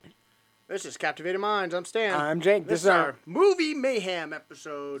This is Captivated Minds. I'm Stan. I'm Jake. This is our Movie Mayhem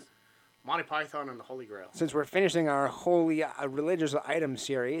episode, Monty Python and the Holy Grail. Since we're finishing our holy religious item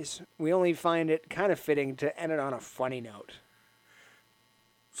series, we only find it kind of fitting to end it on a funny note.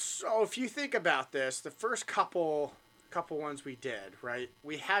 So if you think about this, the first couple ones we did, right?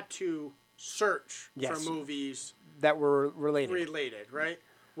 We had to search for movies that were related, right?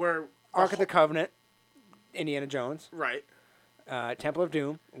 Where Ark of the Covenant, Indiana Jones, right? Temple of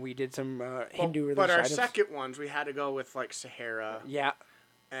Doom. We did some Hindu religious But our items. second ones, we had to go with like Sahara. Yeah.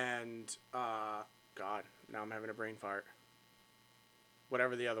 And God, now I'm having a brain fart.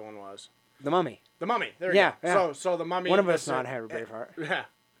 Whatever the other one was. The Mummy. The Mummy. There you go. Yeah. So the Mummy. One of us not have a brain fart. Yeah.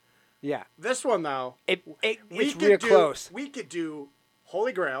 Yeah. This one though, it's real close. We could do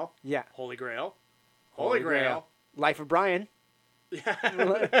Holy Grail. Yeah. Holy Grail. Holy Grail. Life of Brian. Yeah.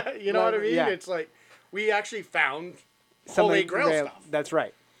 You know what I mean? Yeah. It's like we actually found Somebody Holy Grail stuff. That's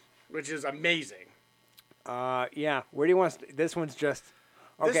right. Which is amazing. Yeah. Where do you want to... This one's just...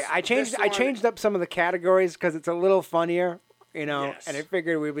 Okay, I this one- changed up some of the categories because it's a little funnier, you know, Yes. and I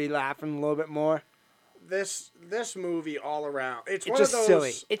figured we'd be laughing a little bit more. This movie all around. It's one just of those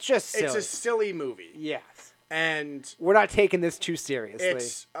silly. It's just silly. It's a silly movie. Yes. And We're not taking this too seriously.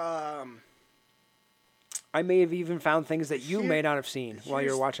 it's I may have even found things that you may not have seen while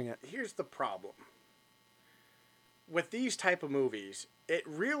you were watching it. Here's the problem. With these type of movies, it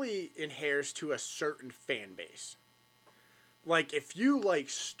really adheres to a certain fan base. Like, if you like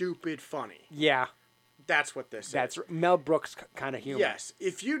stupid funny, Yeah. that's what this That's is. Mel Brooks kind of humor. Yes.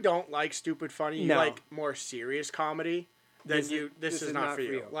 If you don't like stupid funny, you No. like more serious comedy, then this is not for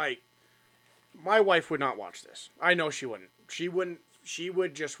you. you. Like, my wife would not watch this. I know she wouldn't. She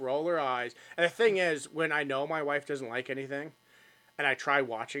would just roll her eyes. And the thing is, when I know my wife doesn't like anything, and I try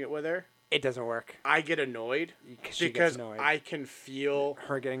watching it with her, It doesn't work. I get annoyed She because gets annoyed. I can feel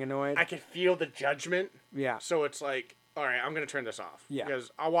Her getting annoyed. I can feel the judgment. Yeah. So it's like, all right, I'm gonna turn this off. Yeah. Because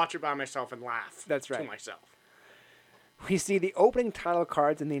I'll watch it by myself and laugh. That's right. To myself. We see the opening title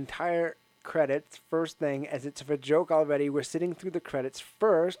cards and the entire credits first thing, as it's a joke already. We're sitting through the credits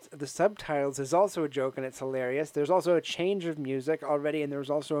first. The subtitles is also a joke, and it's hilarious. There's also a change of music already, and there's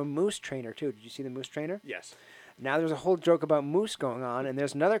also a moose trainer, too. Did you see the moose trainer? Yes. Now there's a whole joke about moose going on, and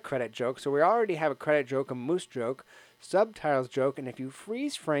there's another credit joke. So we already have a credit joke, a moose joke, subtitles joke, and if you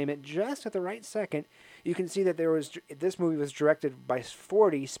freeze frame it just at the right second, you can see that this movie was directed by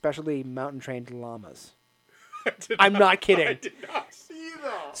 40 specially mountain-trained llamas. I'm not kidding. I did not see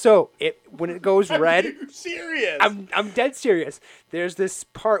that. So when it goes red, Are you serious? I'm dead serious. There's this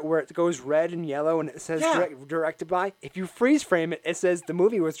part where it goes red and yellow and it says Yeah. directed by. If you freeze frame it, it says the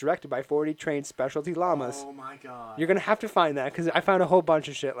movie was directed by 40 trained specialty llamas. Oh my god. You're gonna have to find that because I found a whole bunch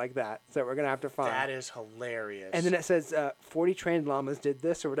of shit like that. So we're gonna have to find. That is hilarious. And then it says 40 trained llamas did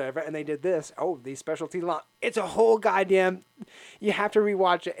this or whatever, and they did this. Oh, these specialty llamas. It's a whole goddamn. You have to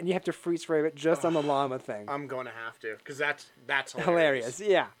rewatch it and you have to freeze frame it just on the llama thing. I'm going to have to, because that's Hilarious,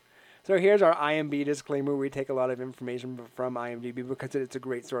 yeah. So here's our IMDb disclaimer. We take a lot of information from IMDb because it's a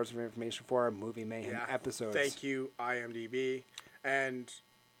great source of information for our Movie Mayhem episodes. Thank you, IMDb. And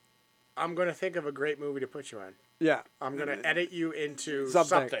I'm going to think of a great movie to put you in. Yeah. I'm going to edit you into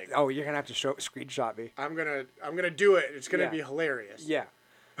Something. something. Oh, you're going to have to screenshot me. I'm gonna do it. It's gonna be hilarious. Yeah.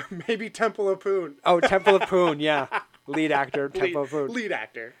 Maybe Temple of Poon. Oh, Temple of Poon, yeah. Lead actor, Temple of Poon. Lead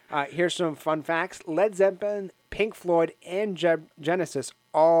actor. Here's some fun facts. Led Zeppelin, Pink Floyd, and Genesis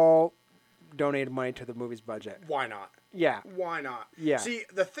all donated money to the movie's budget. Why not? Yeah. Why not? Yeah. See,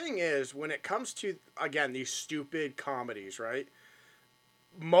 the thing is, when it comes to, again, these stupid comedies, right?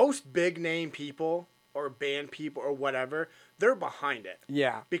 Most big name people or band people or whatever, they're behind it.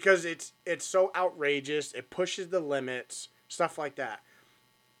 Yeah. Because it's so outrageous. It pushes the limits, stuff like that.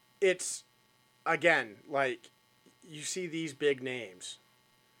 It's, again, like, you see these big names.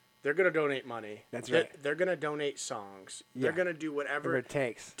 They're going to donate money. That's right. They're going to donate songs. Yeah. They're going to do whatever it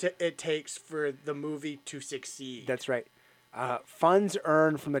takes. it takes for the movie to succeed. That's right. Funds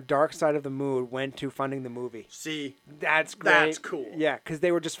earned from the Dark Side of the Moon went to funding the movie. See, That's great. that's cool. Yeah, because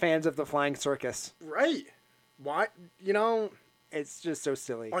they were just fans of the Flying Circus. Right. Why? You know, It's just so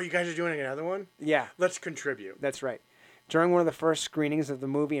silly. oh, you guys are doing another one? Yeah, Let's contribute. that's right. During one of the first screenings of the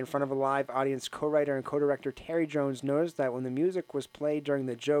movie in front of a live audience, co-writer and co-director Terry Jones noticed that when the music was played during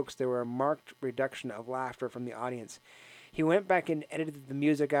the jokes, there were a marked reduction of laughter from the audience. He went back and edited the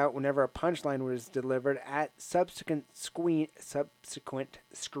music out whenever a punchline was delivered. At subsequent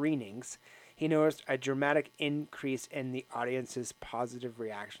screenings, he noticed a dramatic increase in the audience's positive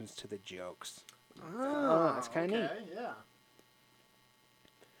reactions to the jokes. Oh, that's kind of neat. Yeah.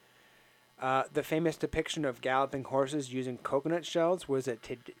 The famous depiction of galloping horses using coconut shells was a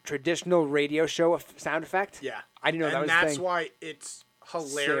traditional radio show sound effect. Yeah. I didn't know that was a And thing. that's why it's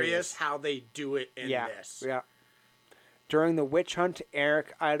hilarious Serious. how they do it in this. Yeah. During the witch hunt,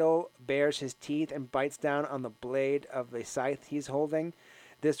 Eric Idle bares his teeth and bites down on the blade of the scythe he's holding.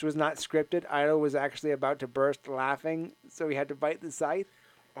 This was not scripted. Idle was actually about to burst laughing, so he had to bite the scythe.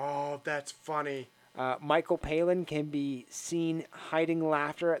 Oh, that's funny. Michael Palin can be seen hiding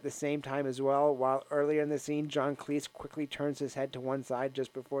laughter at the same time as well, while earlier in the scene, John Cleese quickly turns his head to one side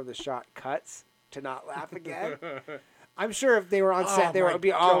just before the shot cuts to not laugh again. I'm sure if they were on set, they would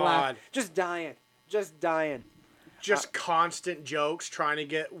be all laughing. Just dying. Just constant jokes, trying to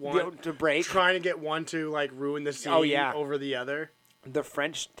get one to break. Trying to get one to like ruin the scene over the other. The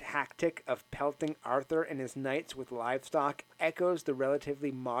French tactic of pelting Arthur and his knights with livestock echoes the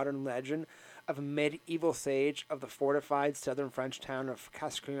relatively modern legend of a medieval sage of the fortified southern French town of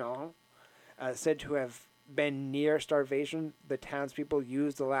Casquillon. Said to have been near starvation, the townspeople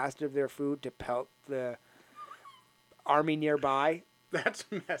used the last of their food to pelt the army nearby. That's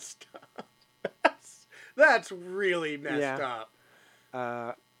messed up. That's really messed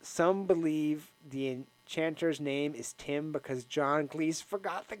up. Some believe the enchanter's name is Tim because John Cleese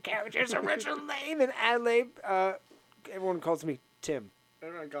forgot the character's original name in Adelaide. Everyone calls me Tim.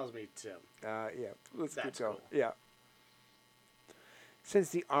 Everyone calls me Tim. Let's That's keep going. cool. Yeah.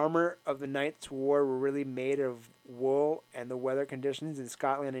 Since the armor of the knights wore were really made of wool, and the weather conditions in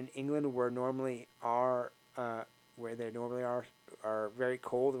Scotland and England where they normally are very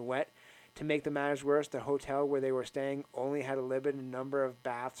cold and wet. To make the matters worse, the hotel where they were staying only had a limited number of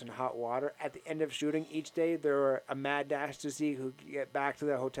baths and hot water. At the end of shooting each day, there were a mad dash to see who could get back to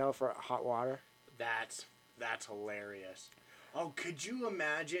the hotel for hot water. That's hilarious. Oh, could you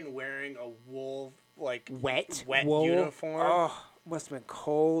imagine wearing a wool wet wool uniform? Oh, must have been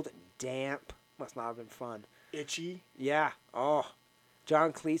cold and damp. Must not have been fun. Itchy. Yeah. Oh,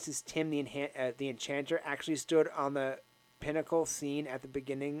 John Cleese's Tim the Enchanter actually stood on the pinnacle scene at the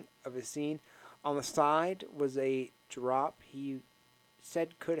beginning of his scene. On the side was a drop he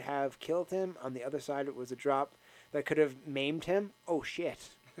said could have killed him. On the other side it was a drop that could have maimed him. Oh shit.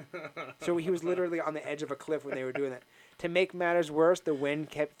 So he was literally on the edge of a cliff when they were doing that. To make matters worse, the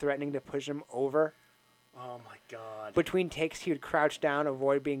wind kept threatening to push him over. Oh my god. Between takes he would crouch down,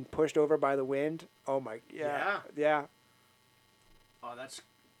 avoid being pushed over by the wind. Oh my yeah. Oh, that's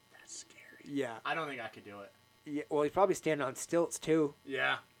scary. Yeah. I don't think I could do it. Yeah, well, he's probably standing on stilts, too.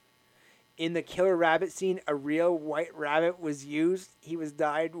 Yeah. In the killer rabbit scene, a real white rabbit was used. He was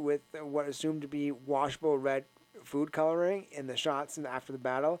dyed with what assumed to be washable red food coloring in the shots and after the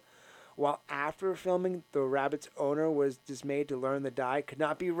battle. While after filming, the rabbit's owner was dismayed to learn the dye could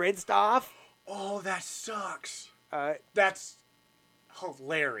not be rinsed off. Oh, that sucks. That's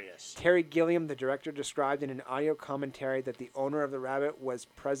hilarious. Terry Gilliam, the director, described in an audio commentary that the owner of the rabbit was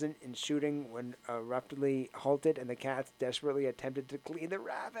present in shooting when abruptly halted and the cats desperately attempted to clean the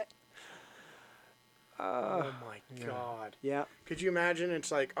rabbit. Oh my god. Yeah. Could you imagine? It's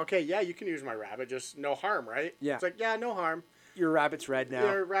like, okay, yeah, you can use my rabbit, just no harm, right? Yeah. It's like, yeah, no harm. Your rabbit's red now.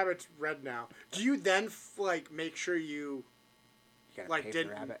 Your rabbit's red now. Do you then make sure you gotta like pay for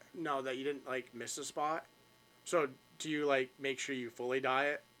didn't the rabbit. no that you didn't miss a spot? So do you make sure you fully dye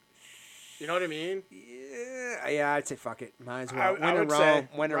it? You know what I mean? Yeah, I'd say fuck it. Might as well. I would say,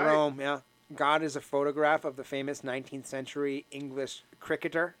 When in right? Rome, yeah. God is a photograph of the famous 19th century English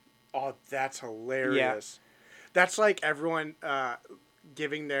cricketer. Oh, that's hilarious. Yeah. That's like everyone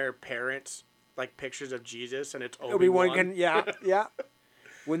giving their parents pictures of Jesus, and it's Obi-Wan. Yeah.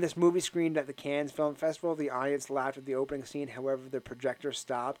 When this movie screened at the Cannes Film Festival, the audience laughed at the opening scene. However, the projector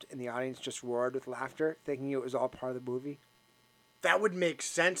stopped, and the audience just roared with laughter, thinking it was all part of the movie. That would make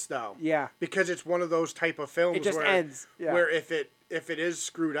sense, though. Yeah. Because it's one of those type of films it just where, ends. Yeah. Where if it is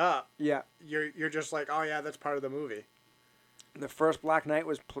screwed up, yeah, you're just like, oh yeah, that's part of the movie. The first Black Knight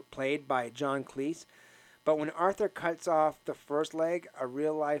was played by John Cleese, but when Arthur cuts off the first leg, a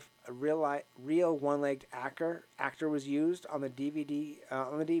real one-legged actor was used on the DVD.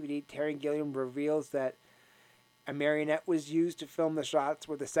 On the DVD, Terry Gilliam reveals that a marionette was used to film the shots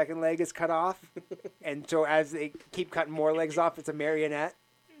where the second leg is cut off, and so as they keep cutting more legs off, it's a marionette.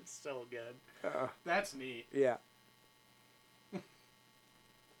 It's so good. That's neat. Yeah.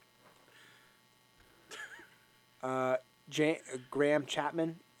 Graham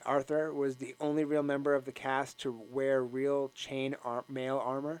Chapman, Arthur, was the only real member of the cast to wear real chain mail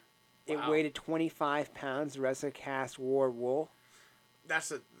armor. It weighed 25 pounds. The rest of the cast wore wool.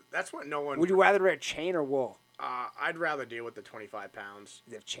 That's what no one... Would you rather wear chain or wool? I'd rather deal with the 25 pounds.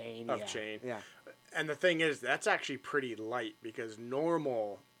 Of chain, Of chain. Yeah. And the thing is, that's actually pretty light because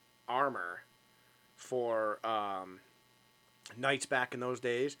normal armor for knights back in those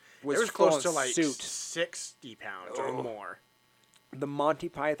days, it was full close to on like suit. 60 pounds or more. The Monty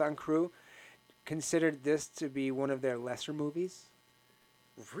Python crew considered this to be one of their lesser movies.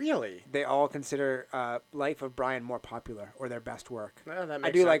 Really? They all consider Life of Brian more popular, or their best work. Yeah, that I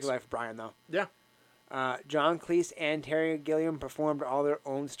makes do sense. like Life of Brian, though. Yeah. John Cleese and Terry Gilliam performed all their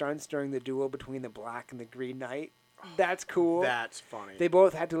own stunts during the duel between the Black and the Green Knight. That's cool. That's funny. They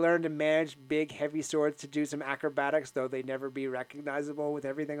both had to learn to manage big, heavy swords to do some acrobatics, though they'd never be recognizable with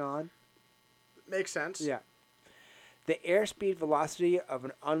everything on. Makes sense. Yeah. The airspeed velocity of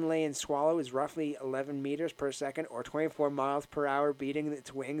an unlaying swallow is roughly 11 meters per second, or 24 miles per hour, beating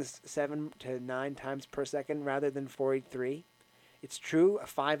its wings 7 to 9 times per second rather than 43. It's true, a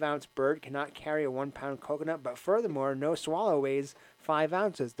 5-ounce bird cannot carry a 1-pound coconut, but furthermore, no swallow weighs 5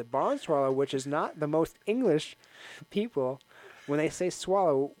 ounces. The barn swallow, which is not the most English when they say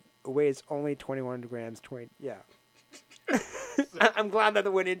swallow, weighs only 21 grams. Yeah. I'm glad that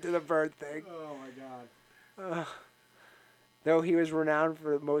it went into the bird thing. Oh, my God. Though he was renowned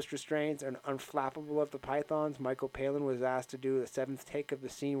for the most restraints and unflappable of the pythons, Michael Palin was asked to do the 7th take of the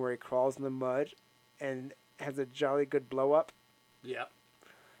scene where he crawls in the mud and has a jolly good blow-up. Yep.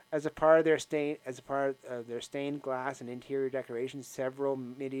 As a part of their stained glass and interior decorations, several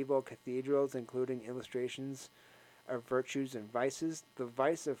medieval cathedrals, including illustrations of virtues and vices. The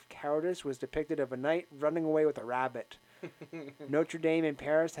vice of cowardice was depicted of a knight running away with a rabbit. Notre Dame in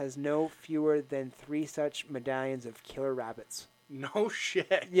Paris has no fewer than 3 such medallions of killer rabbits. No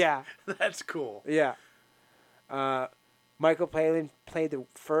shit. Yeah. That's cool. Yeah. Michael Palin played the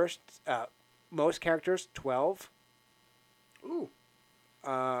first, most characters, 12. Ooh.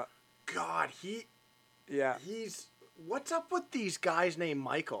 God, Yeah. What's up with these guys named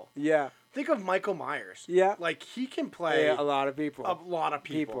Michael? Yeah. Think of Michael Myers. Yeah. Like, he can play a lot of people. a lot of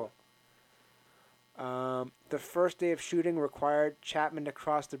people. The first day of shooting required Chapman to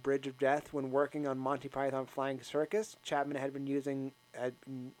cross the Bridge of Death when working on Monty Python Flying Circus. Chapman had been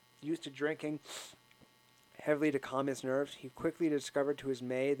used to drinking heavily to calm his nerves. He quickly discovered to his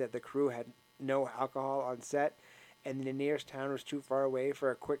dismay that the crew had no alcohol on set, and the nearest town was too far away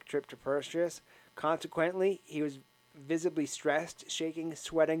for a quick trip to purchase. Consequently, he was visibly stressed, shaking,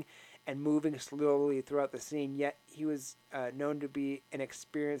 sweating, and moving slowly throughout the scene. Yet he was known to be an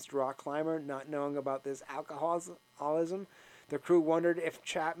experienced rock climber. Not knowing about this alcoholism, the crew wondered if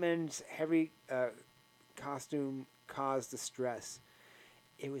Chapman's heavy costume caused the stress.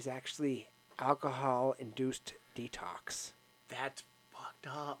 It was actually alcohol-induced detox. That's fucked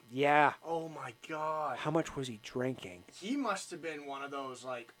up. Yeah. Oh my God. How much was he drinking? He must have been one of those,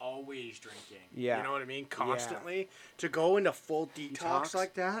 like, always drinking. Yeah. You know what I mean? Constantly. To go into full detox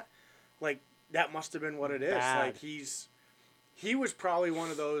like that, like, that must have been what it is. Bad. Like, he was probably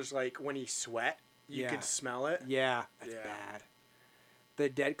one of those, like, when he sweat, you could smell it. Yeah. That's Yeah. bad. The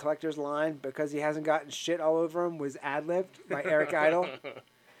dead collector's line, because he hasn't gotten shit all over him, was ad-libbed by Eric Idle.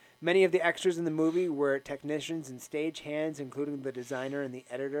 Many of the extras in the movie were technicians and stagehands, including the designer and the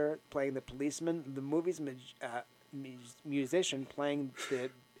editor playing the policeman, the movie's musician playing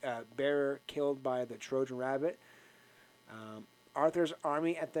the bearer killed by the Trojan rabbit. Arthur's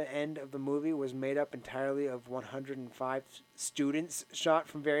army at the end of the movie was made up entirely of 105 students shot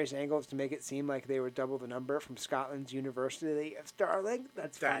from various angles to make it seem like they were double the number from Scotland's University of Stirling.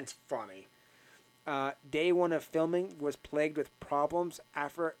 That's funny. Day one of filming was plagued with problems.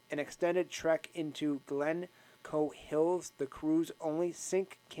 After an extended trek into Glencoe Hills, the crew's only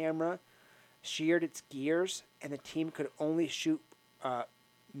sync camera sheared its gears, and the team could only shoot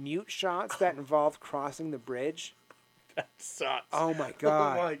mute shots that involved crossing the bridge. That sucks. Oh my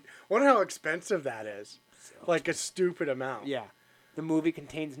God. Like, wonder how expensive that is. Like a stupid amount. Yeah. The movie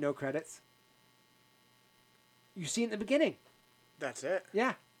contains no credits. You see it in the beginning. That's it?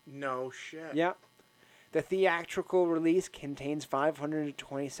 Yeah. No shit. Yeah. The theatrical release contains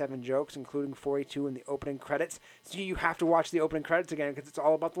 527 jokes, including 42 in the opening credits. So you have to watch the opening credits again because it's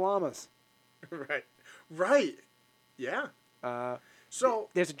all about the llamas. Right. Yeah. So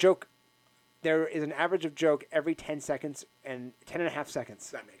there's a joke. There is an average of joke every 10 seconds and 10 and a half seconds.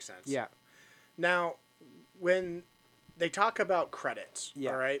 That makes sense. Yeah. Now, when they talk about credits,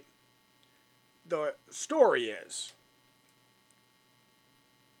 all right, the story is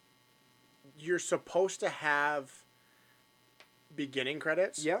you're supposed to have beginning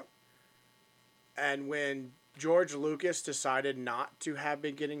credits. Yep. And when George Lucas decided not to have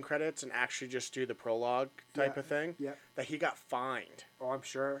beginning credits and actually just do the prologue type of thing, that he got fined. Oh, I'm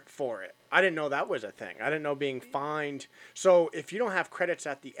sure. For it. I didn't know that was a thing. I didn't know being fined. So if you don't have credits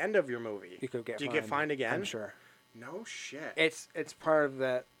at the end of your movie, you could get do you get fined again? I'm sure. No shit. It's part of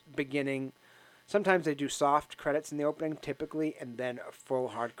the beginning. Sometimes they do soft credits in the opening, typically, and then a full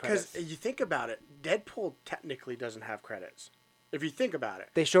hard credits. Because you think about it, Deadpool technically doesn't have credits. If you think about it.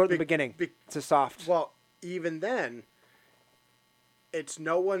 They show it at the beginning. It's a soft. Well, even then, it's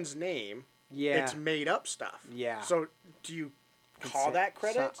no one's name. Yeah. It's made up stuff. Yeah. So do you call that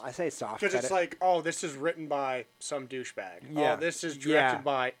credit? I say soft Because credit. it's like, oh, this is written by some douchebag. Yeah. Oh, this is directed Yeah.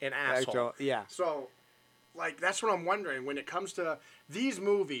 by an asshole. Yeah. So, like, that's what I'm wondering. When it comes to these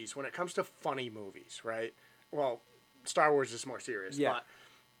movies, when it comes to funny movies, right? Well, Star Wars is more serious. Yeah. But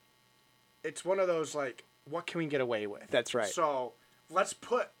it's one of those, like, what can we get away with? That's right. So, let's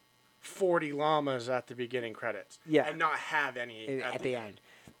put 40 llamas at the beginning credits. Yeah. And not have any At the end.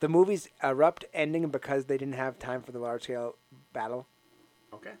 The movie's abrupt ending because they didn't have time for the large-scale battle.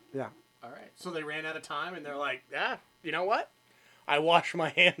 Okay. Yeah. All right. So they ran out of time, and they're like, you know what? I wash my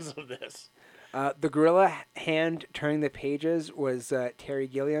hands of this. The gorilla hand turning the pages was Terry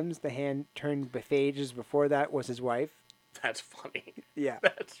Gilliam's. The hand turning the pages before that was his wife. That's funny. Yeah.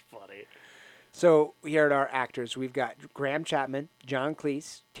 That's funny. So here are our actors. We've got Graham Chapman, John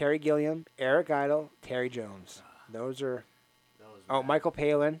Cleese, Terry Gilliam, Eric Idle, Terry Jones. Those are... Oh, Michael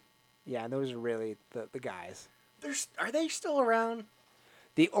Palin. Yeah, those are really the guys. Are they still around?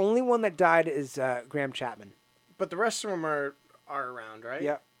 The only one that died is Graham Chapman. But the rest of them are around, right?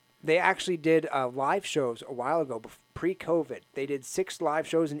 Yeah. They actually did live shows a while ago, pre-COVID. They did 6 live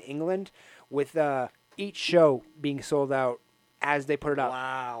shows in England with each show being sold out as they put it up.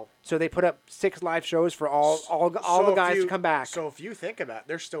 Wow. So they put up 6 live shows for all the guys to come back. So if you think about it,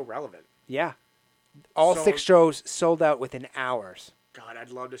 they're still relevant. Yeah. All 6 shows sold out within hours. God, I'd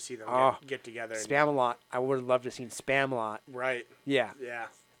love to see them get together. Spamalot. I would have loved to have seen Spamalot. Right. Yeah. Yeah.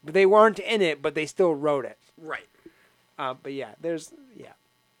 But they weren't in it, but they still wrote it. Right. But yeah,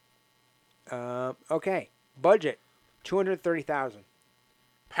 okay. Budget, $230,000.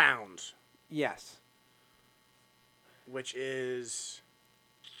 Pounds. Yes. Which is...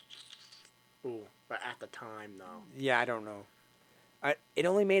 Ooh, but at the time, though. Yeah, I don't know. It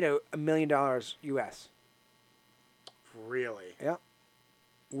only made $1 million US. Really? Yeah.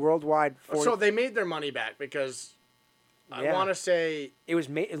 Worldwide. So they made their money back because I want to say... It was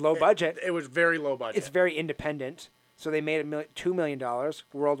low budget. It was very low budget. It's very independent. So they made $2 million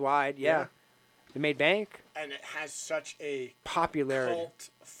worldwide. Yeah. They made bank. And it has such a popularity. Cult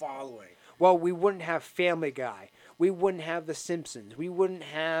following. Well, we wouldn't have Family Guy. We wouldn't have The Simpsons. We wouldn't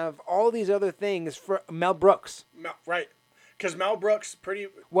have all these other things for Mel Brooks. Right. Because Mel Brooks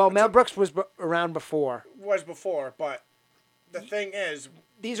Mel Brooks was around before. Was before, but the thing is...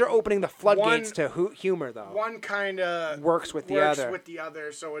 These are opening the floodgates to humor, though. One kind of... Works with the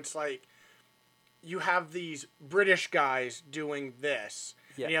other, so it's like... You have these British guys doing this.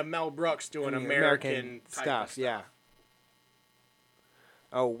 Yeah. And you have Mel Brooks doing American stuff. Yeah.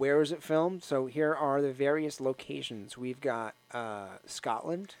 Oh, where is it filmed? So here are the various locations. We've got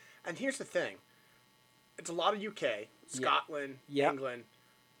Scotland. And here's the thing. It's a lot of UK, Scotland, England.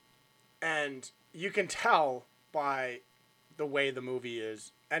 And you can tell by the way the movie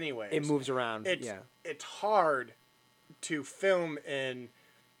is anyways. It moves around. It's hard to film in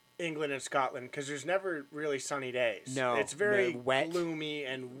England and Scotland because there's never really sunny days. No, it's very wet, gloomy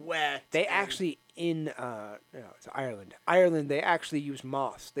and wet. They actually it's Ireland. Ireland, they actually use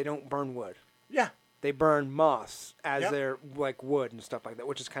moss. They don't burn wood. Yeah, they burn moss as their like wood and stuff like that,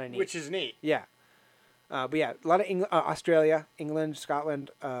 which is kind of neat. Which is neat. Yeah, but yeah, a lot of Australia, England,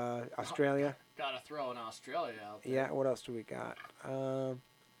 Scotland, Australia. Gotta throw in Australia out there. Yeah. What else do we got?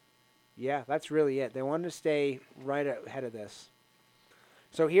 Yeah, that's really it. They wanted to stay right ahead of this.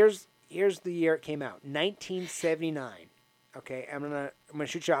 So here's the year it came out, 1979. Okay, I'm gonna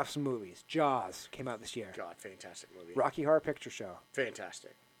shoot you off some movies. Jaws came out this year. God, fantastic movie. Rocky Horror Picture Show.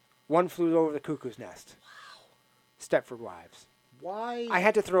 Fantastic. One Flew Over the Cuckoo's Nest. Wow. Stepford Wives. Why? I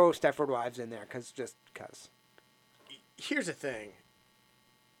had to throw Stepford Wives in there because. Here's the thing.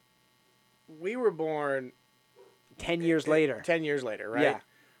 We were born 10 years later. 10 years later, right? Yeah.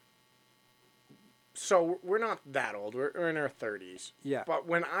 So we're not that old. We're in our 30s. Yeah. But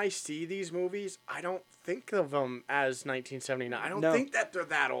when I see these movies, I don't think of them as 1979. I don't think that they're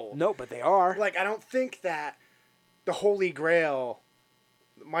that old. No, but they are. Like, I don't think that the Holy Grail,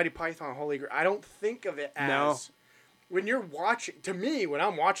 Mighty Python Holy Grail, I don't think of it as... No. When you're watching... To me, when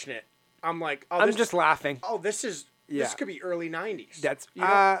I'm watching it, I'm like... Oh, I'm just laughing. Oh, this is... Yeah. This could be early 90s. That's... you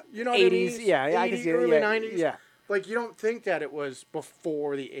know what 80s, I mean? Yeah, 80s, I can see it. Early 90s. Yeah. Like, you don't think that it was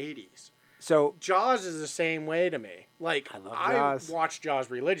before the 80s. So Jaws is the same way to me. Like, I watch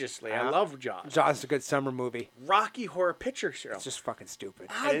Jaws religiously. I love Jaws. Jaws is a good summer movie. Rocky Horror Picture Show. It's just fucking stupid.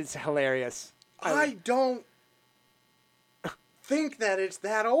 It's hilarious. I don't think that it's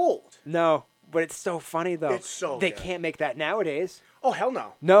that old. No, but it's so funny though. It's so They good. can't make that nowadays. Oh, hell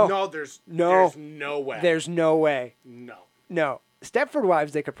no. No. No, there's No. no way. There's no way. no. No. Stepford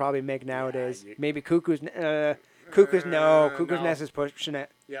Wives they could probably make nowadays. you- Maybe Cuckoo's no. Cuckoo's no. Nest is pushing it.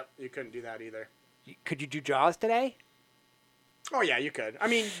 Yep, you couldn't do that either. Could you do Jaws today? Oh yeah, you could. I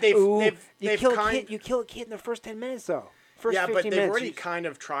mean, Ooh, they've kill a kind. kid. You kill a kid in the first 10 minutes though. First Yeah, 15 but they've minutes. already kind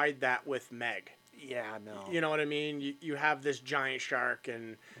of tried that with Meg. Yeah, no. You know what I mean? You have this giant shark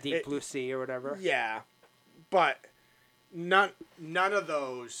and Deep Blue Sea or whatever. Yeah, but none of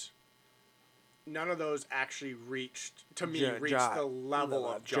those actually reached the level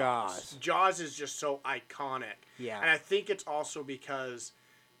of Jaws. Jaws is just so iconic. Yeah. And I think it's also because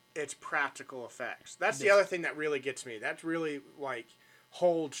it's practical effects. That's the other thing that really gets me. That's really like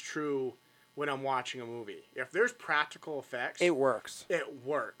holds true when I'm watching a movie. If there's practical effects, It works. it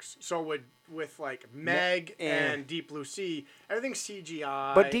works. So with like Meg and Deep Blue Sea, everything's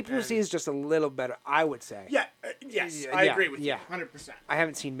CGI. But Deep Blue and- Sea is just a little better, I would say. Yeah, yes, Yeah, I yeah, agree with yeah. you, 100%. I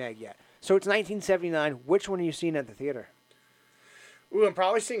haven't seen Meg yet. So it's 1979. Which one are you seeing at the theater? Ooh, I'm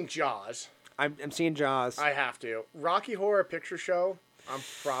probably seeing Jaws. I'm seeing Jaws. I have to. Rocky Horror Picture Show, I'm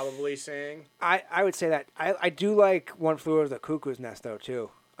probably seeing. I would say that. I do like One Flew Over the Cuckoo's Nest, though,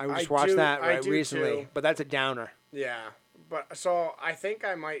 too. I just watched that I do recently, too. but that's a downer. Yeah, but so I think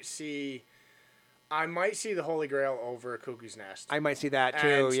I might see The Holy Grail over Cuckoo's Nest. I might see that, too,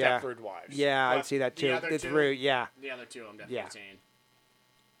 and yeah. Stepford Wives. Yeah, But I'd see that, the too. other It's two- rude, yeah. The other two I'm definitely Yeah. seeing.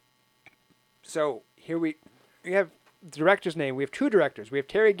 So here we have director's name. We have two directors. We have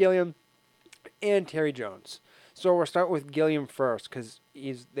Terry Gilliam and Terry Jones. So we'll start with Gilliam first because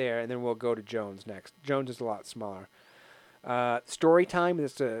he's there, and then we'll go to Jones next. Jones is a lot smaller. Story Time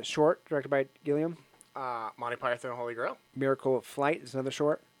is a short directed by Gilliam. Monty Python and Holy Grail. Miracle of Flight is another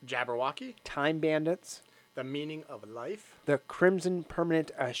short. Jabberwocky. Time Bandits. The Meaning of Life. The Crimson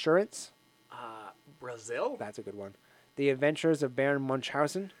Permanent Assurance. Brazil. That's a good one. The Adventures of Baron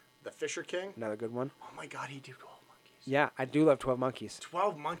Munchausen. The Fisher King. Another good one. Oh my God, he did 12 Monkeys. Yeah, I do love 12 Monkeys.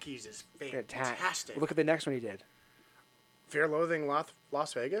 12 Monkeys is fantastic. Look at the next one he did. Fear Loathing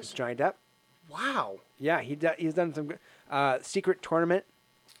Las Vegas. Johnny Depp. Wow. Yeah, he's done some good. Secret Tournament.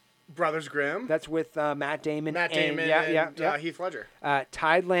 Brothers Grimm. That's with Matt Damon. Matt Damon and Heath Ledger.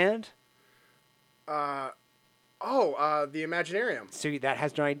 Tideland. The Imaginarium. So that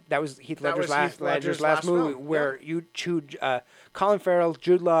has Johnny. That was Heath That Ledger's was Heath Ledger's last last movie, film, where you choose Colin Farrell,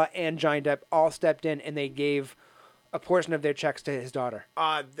 Jude Law, and Johnny Depp all stepped in, and they gave a portion of their checks to his daughter.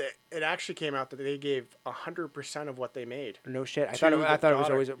 It actually came out that they gave 100% of what they made. No shit. I To thought it the was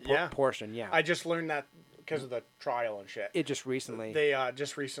daughter. always a Yeah. portion. Yeah. I just learned that because of the trial and shit. It just recently. They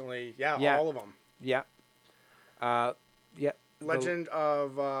just recently, Yeah. all of them. Yeah. Yeah. Legend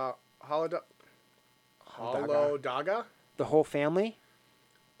of Holodaga. The whole family.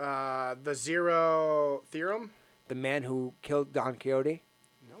 The Zero Theorem. The man who killed Don Quixote.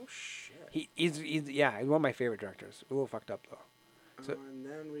 No shit. He's one of my favorite directors. A little fucked up though. So- And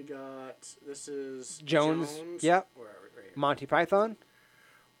then we got, this is Jones. Jones. Yep. Where are we? Right here. Monty Python.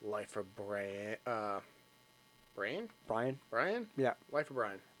 Life of Brian. Brian. Brian? Yeah. Life of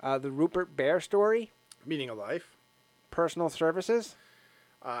Brian. The Rupert Bear story. Meaning of Life. Personal Services.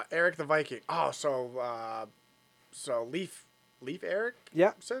 Eric the Viking. Oh, so Leaf Yeah.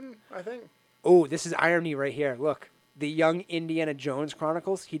 Erikson, I think. Oh, this is irony right here. Look. The Young Indiana Jones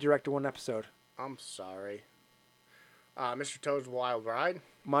Chronicles. He directed one episode. I'm sorry. Mr. Toad's Wild Ride.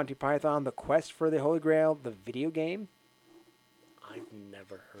 Monty Python, The Quest for the Holy Grail, the video game. I've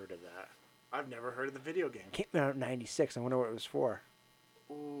never heard of that. I've never heard of the video game. Came out in '96. I wonder what it was for.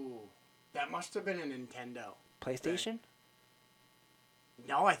 Ooh, that must have been a Nintendo. PlayStation?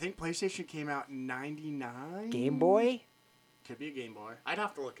 No, I think PlayStation came out in '99. Game Boy? Could be a Game Boy. I'd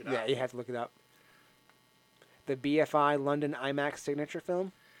have to look it up. Yeah, you have to look it up. The BFI London IMAX signature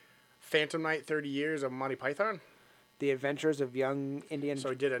film. Phantom Knight 30 Years of Monty Python. The Adventures of Young Indiana. So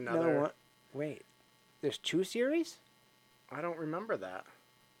he did another. No, what? Wait. There's two series? I don't remember that.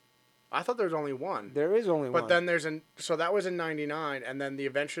 I thought there was only one. There is only one. But then there's so that was in '99, and then The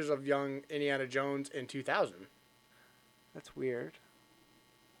Adventures of Young Indiana Jones in 2000. That's weird.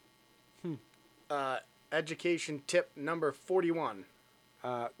 Education tip number 41,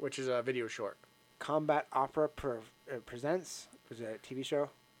 which is a video short. Combat Opera Presents. Is it a TV show?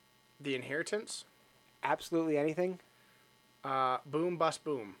 The Inheritance. Absolutely Anything. Boom Bust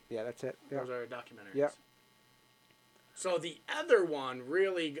Boom. Yeah, that's it. Yeah. Those are documentaries. Yeah. So the other one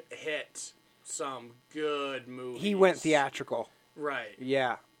really hit some good movies. He went theatrical. Right.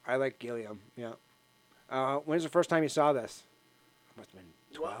 Yeah, I like Gilliam. Yeah. When's the first time you saw this? Must have been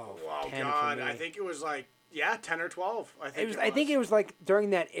 12. Oh 10 for God, me. I think it was like Yeah, 10 or 12. I think it was like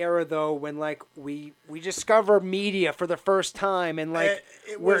during that era though when like we discover media for the first time and like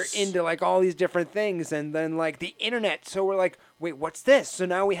we're into like all these different things and then like the internet. So we're like, wait, what's this? So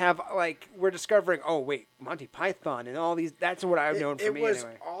now we have like we're discovering. Oh wait, Monty Python and all these. That's what I've known from me. It was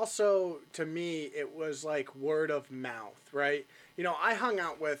anyway. Also to me, it was like word of mouth, right? You know, I hung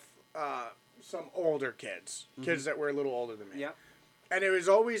out with some older kids that were a little older than me. Yeah. And it was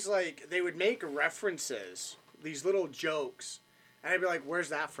always like they would make references, these little jokes, and I'd be like, "Where's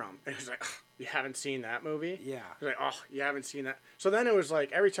that from?" And it was like, "You haven't seen that movie?" Yeah. Like, "Oh, you haven't seen that." So then it was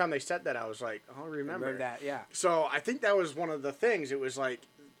like every time they said that, I was like, "Oh, remember that?" Yeah. So I think that was one of the things. It was like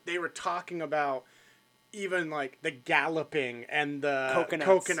they were talking about even like the galloping and the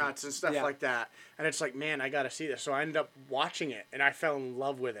coconuts and stuff like that. And it's like, man, I got to see this. So I ended up watching it, and I fell in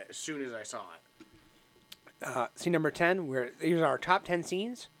love with it as soon as I saw it. Scene number 10, these are our top 10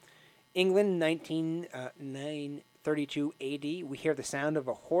 scenes. England, 932 AD. We hear the sound of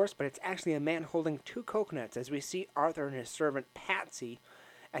a horse, but it's actually a man holding 2 coconuts as we see Arthur and his servant Patsy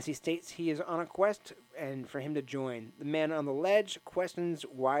as he states he is on a quest and for him to join. The man on the ledge questions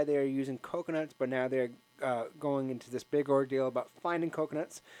why they are using coconuts, but now they're going into this big ordeal about finding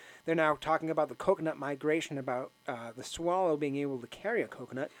coconuts. They're now talking about the coconut migration, about the swallow being able to carry a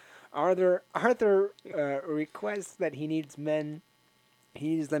coconut. Arthur requests that he needs them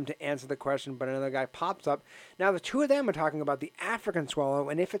to answer the question, but another guy pops up. Now the two of them are talking about the African swallow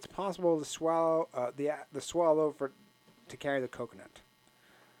and if it's possible to swallow the swallow to carry the coconut.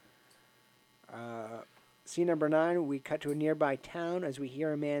 Scene number 9, we cut to a nearby town as we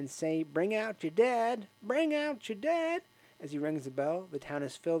hear a man say, "Bring out your dead! Bring out your dead!" As he rings the bell, the town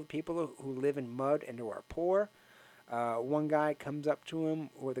is filled with people who live in mud and who are poor. One guy comes up to him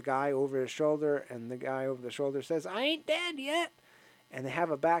with a guy over his shoulder, and the guy over the shoulder says, "I ain't dead yet." And they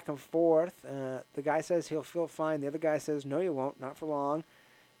have a back and forth. The guy says he'll feel fine. The other guy says, "No, you won't, not for long."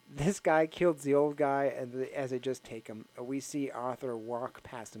 This guy kills the old guy as they just take him. We see Arthur walk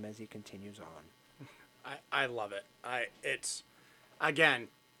past him as he continues on. I love it. It's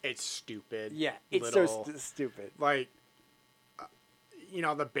stupid. Yeah, it's so stupid. Like, you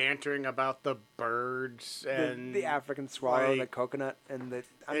know, the bantering about the birds and the African swallow, like, the coconut, and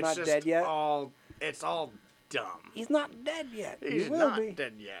I'm not dead yet. It's all dumb. He's not dead yet. He's not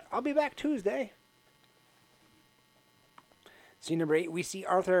dead yet. I'll be back Tuesday. Scene number 8, we see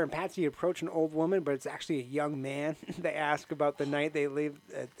Arthur and Patsy approach an old woman, but it's actually a young man. They ask about the night they lived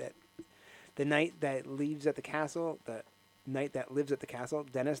the night that lives at the castle.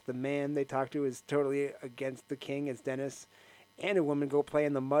 Dennis, the man they talk to, is totally against the king as Dennis and a woman go play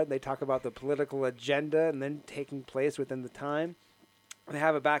in the mud. They talk about the political agenda and then taking place within the time. They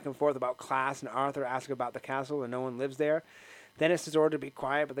have a back and forth about class, and Arthur asks about the castle, and no one lives there. Dennis is ordered to be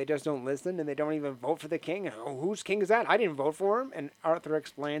quiet, but they just don't listen, and they don't even vote for the king. Oh, whose king is that? I didn't vote for him. And Arthur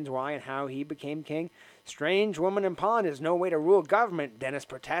explains why and how he became king. Strange woman in pond is no way to rule government, Dennis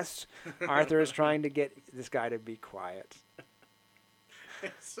protests. Arthur is trying to get this guy to be quiet.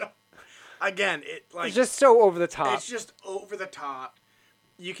 So, again, it's just so over the top. It's just over the top.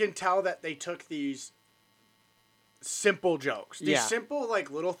 You can tell that they took these simple jokes, these simple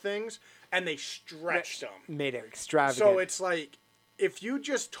like little things, and they stretched them, made it extravagant. So it's like if you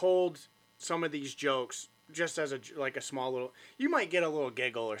just told some of these jokes just as a small little, you might get a little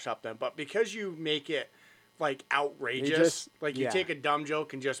giggle or something, but because you make it like outrageous, you take a dumb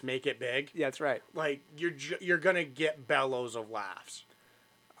joke and just make it big. Yeah, that's right. Like you're gonna get bellows of laughs.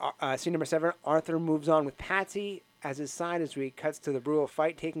 Scene number 7, Arthur moves on with Patsy as his side as we cuts to the brutal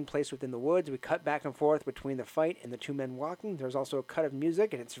fight taking place within the woods. We cut back and forth between the fight and the two men walking. There's also a cut of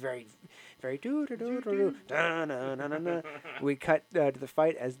music, and it's very, very doo-doo-doo-doo-doo. We cut to the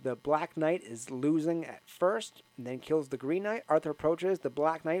fight as the Black Knight is losing at first and then kills the Green Knight. Arthur approaches the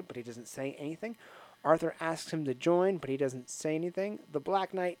Black Knight, but he doesn't say anything. Arthur asks him to join, but he doesn't say anything. The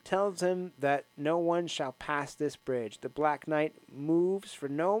Black Knight tells him that no one shall pass this bridge. The Black Knight moves for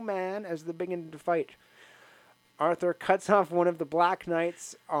no man as they begin to fight. Arthur cuts off one of the Black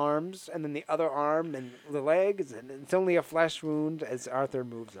Knight's arms, and then the other arm and the legs, and it's only a flesh wound as Arthur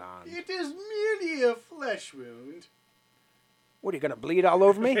moves on. It is merely a flesh wound. What, are you going to bleed all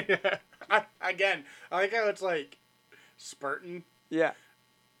over me? I like how it's like spurting. Yeah.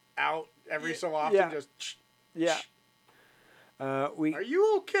 Out every so often, just. Yeah. Are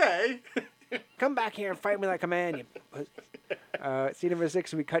you okay? Come back here and fight me like a man, you pussy. Scene number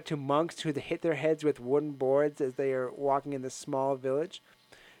 6, we cut to monks who hit their heads with wooden boards as they are walking in this small village.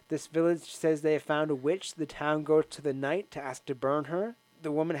 This village says they have found a witch. The town goes to the knight to ask to burn her.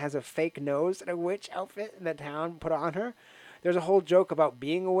 The woman has a fake nose and a witch outfit in the town put on her. There's a whole joke about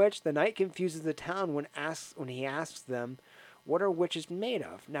being a witch. The knight confuses the town when he asks them, what are witches made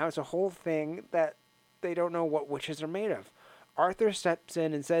of? Now it's a whole thing that they don't know what witches are made of. Arthur steps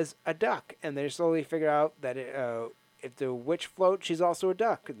in and says, a duck, and they slowly figure out that if the witch floats, she's also a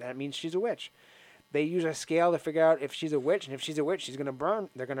duck. That means she's a witch. They use a scale to figure out if she's a witch, and if she's a witch, they're going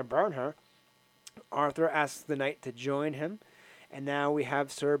to burn her. Arthur asks the knight to join him, and now we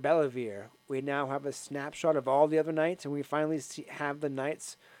have Sir Bedivere. We now have a snapshot of all the other knights, and we finally have the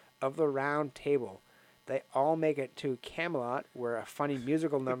knights of the Round Table. They all make it to Camelot, where a funny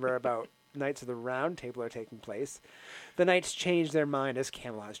musical number about Knights of the Round Table are taking place. The knights change their mind as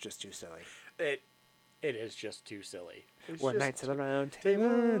Camelot is just too silly. It is just too silly. We're Knights of the Round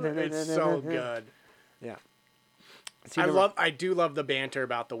Table. It's so good. Yeah. I do love the banter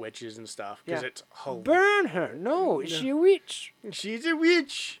about the witches and stuff because it's hilarious. Burn her! No, she's a witch. She's a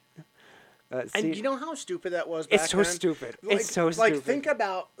witch. And you know how stupid that was back It's so then? stupid. Like, it's so stupid. Like think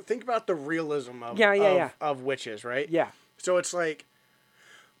about the realism of of witches, right? Yeah. So it's like,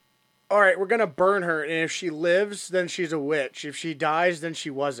 all right, we're gonna burn her, and if she lives, then she's a witch. If she dies, then she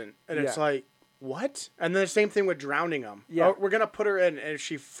wasn't. And it's like, what? And then the same thing with drowning them. Yeah. Oh, we're gonna put her in, and if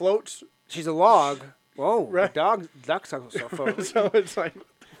she floats, she's a log. Whoa, right. Ducks also float. So it's like,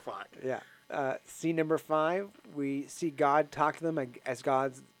 fuck. Yeah. Scene number 5, we see God talk to them as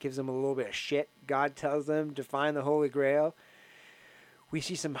God gives them a little bit of shit. God tells them to find the Holy Grail. We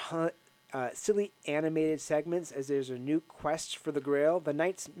see some silly animated segments as there's a new quest for the Grail. The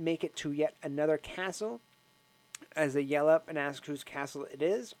knights make it to yet another castle. As they yell up and ask whose castle it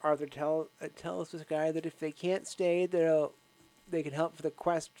is, Arthur tells this guy that if they can't stay, they can help for the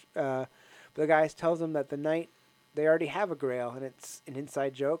quest. But the guy tells them that they already have a grail, and it's an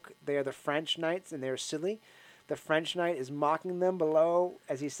inside joke. They are the French knights, and they're silly. The French knight is mocking them below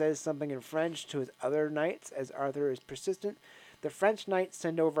as he says something in French to his other knights, as Arthur is persistent. The French knights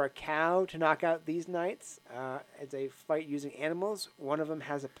send over a cow to knock out these knights as they fight using animals. One of them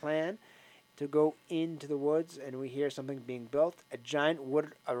has a plan to go into the woods, and we hear something being built. A giant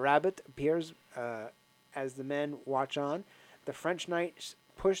rabbit appears as the men watch on. The French knights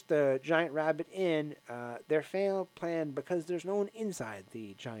push the giant rabbit in their failed plan because there's no one inside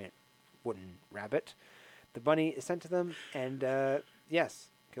the giant wooden rabbit. The bunny is sent to them and,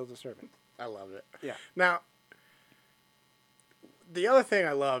 kills the servant. I love it. Yeah. Now, the other thing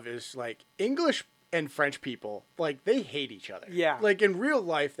I love is, like, English and French people, like, they hate each other. Yeah. Like, in real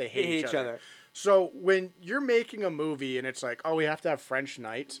life, they hate each other. So when you're making a movie and it's like, oh, we have to have French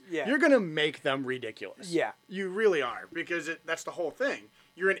knights, you're going to make them ridiculous. Yeah. You really are, because that's the whole thing.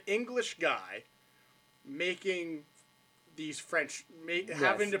 You're an English guy making these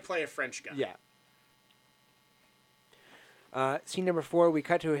having to play a French guy. Yeah. Scene number 4, we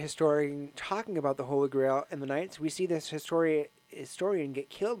cut to a historian talking about the Holy Grail and the knights. We see this historian get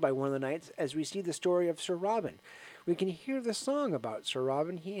killed by one of the knights as we see the story of Sir Robin. We can hear the song about Sir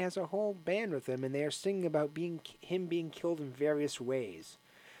Robin. He has a whole band with him, and they are singing about him being killed in various ways.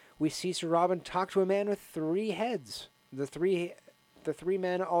 We see Sir Robin talk to a man with 3 heads. The three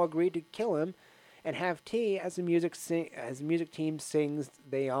men all agree to kill him and have tea as the music team sings.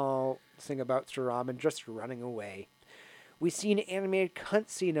 They all sing about Sir Robin just running away. We see an animated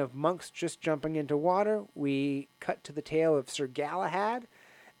cutscene of monks just jumping into water. We cut to the tale of Sir Galahad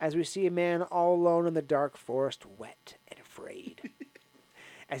as we see a man all alone in the dark forest, wet and afraid.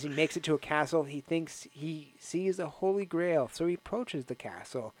 As he makes it to a castle, he thinks he sees a Holy Grail, so he approaches the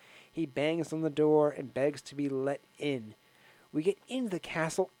castle. He bangs on the door and begs to be let in. We get into the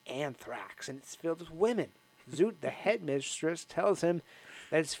castle Anthrax, and it's filled with women. Zoot, the headmistress, tells him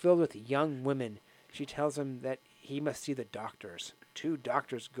that it's filled with young women. She tells him that he must see the doctors. 2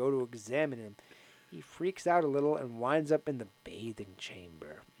 doctors go to examine him. He freaks out a little and winds up in the bathing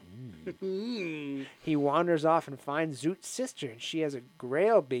chamber. He wanders off and finds Zoot's sister, and she has a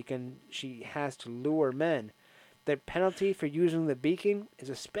grail beacon she has to lure men. The penalty for using the beacon is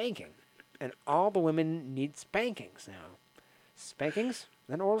a spanking, and all the women need spankings now. Spankings,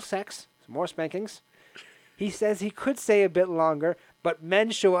 then oral sex, some more spankings. He says he could stay a bit longer, but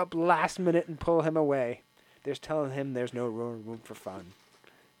men show up last minute and pull him away. They're telling him there's no room for fun.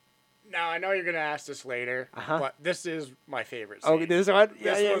 Now, I know you're going to ask this later, but this is my favorite scene. Oh, this one?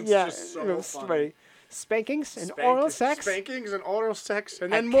 This one's just so funny. Spankings and oral sex? Spankings and oral sex,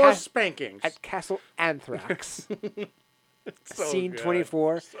 and then more spankings. At Castle Anthrax. So Scene good.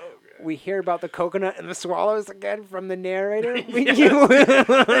 24. So good. We hear about the coconut and the swallows again from the narrator.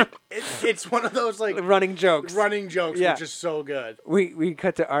 It's one of those, like, running jokes. Which is so good. We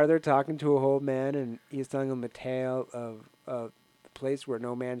cut to Arthur talking to a old man, and he's telling him a tale of the place where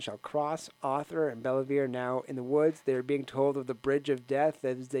no man shall cross. Arthur and Bedivere now in the woods. They are being told of the bridge of death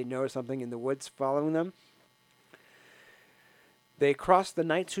as they know something in the woods following them. They cross the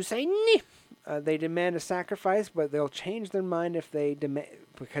knights who say, "Nee!" They demand a sacrifice, but they'll change their mind if they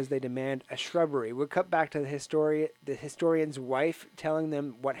because they demand a shrubbery. We'll cut back to the historian's wife telling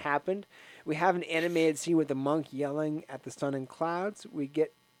them what happened. We have an animated scene with the monk yelling at the sun and clouds. We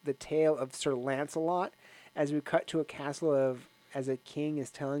get the tale of Sir Lancelot as we cut to a castle as a king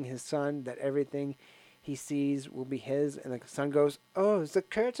is telling his son that everything he sees will be his, and the son goes, "Oh, is the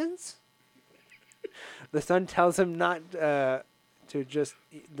curtains?" The son tells him not the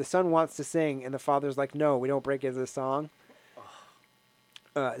son wants to sing, and the father's like, "No, we don't break into the song."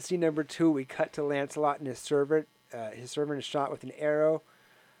 Scene number 2, we cut to Lancelot and his servant. His servant is shot with an arrow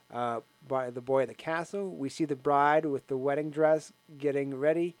by the boy at the castle. We see the bride with the wedding dress getting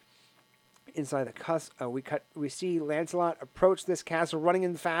ready inside the castle. We see Lancelot approach this castle, running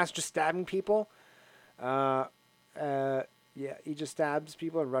in fast, just stabbing people. He just stabs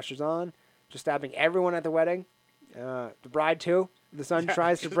people and rushes on, just stabbing everyone at the wedding. The bride too. The son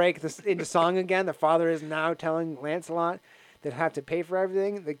tries to break this into song again. The father is now telling Lancelot that have to pay for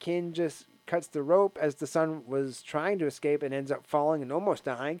everything. The king just cuts the rope as the son was trying to escape and ends up falling and almost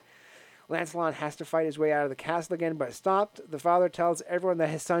dying. Lancelot has to fight his way out of the castle again, but stopped. The father tells everyone that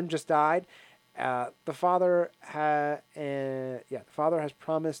his son just died. The father has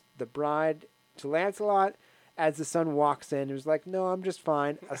promised the bride to Lancelot. As the son walks in, he was like, "No, I'm just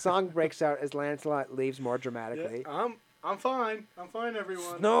fine." A song breaks out as Lancelot leaves more dramatically. Yeah, I'm fine. I'm fine,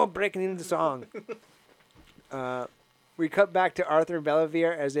 everyone. No, breaking into song. We cut back to Arthur and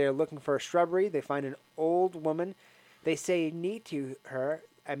Bedivere as they are looking for a shrubbery. They find an old woman. They say "nee" to her.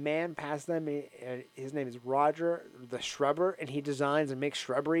 A man passes them. His name is Roger the Shrubber, and he designs and makes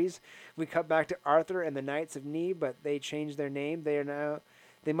shrubberies. We cut back to Arthur and the Knights of Ni, but they changed their name.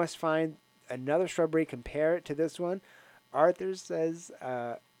 They must find another shrubbery, compare it to this one. Arthur says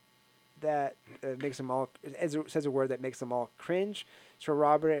that makes them all says a word that makes them all cringe. So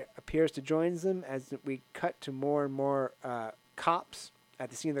Robert appears to join them as we cut to more and more cops at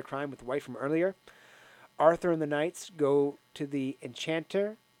the scene of the crime with the wife from earlier. Arthur and the knights go to the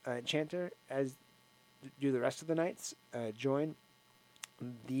enchanter as do the rest of the knights join.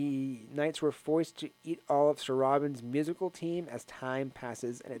 The knights were forced to eat all of Sir Robin's musical team as time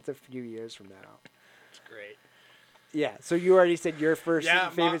passes, and it's a few years from now. It's great. Yeah, so you already said your first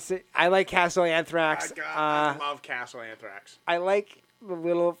favorite city. I like Castle Anthrax. I love Castle Anthrax. I like the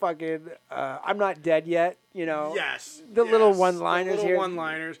little fucking I'm not dead yet, you know. Yes. The little one-liners the here.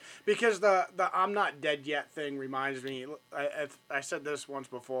 one-liners. Because the I'm not dead yet thing reminds me, I said this once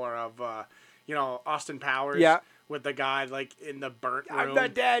before of, Austin Powers. Yeah. With the guy, like, in the burnt room. I'm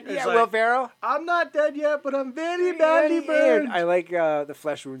not dead. It's Yeah, like, Will Ferrell. I'm not dead yet, but I'm very badly burned. I like the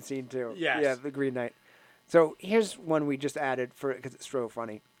flesh wound scene, too. Yes. Yeah, the Green Knight. So here's one we just added because it's so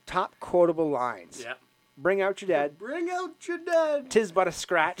funny. Top quotable lines. Yeah. Bring out your dead. Bring out your dead. 'Tis but a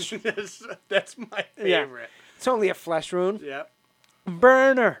scratch. That's my favorite. Yeah. It's only a flesh wound. Yep.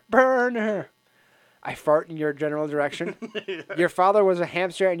 Burner. I fart in your general direction. Your father was a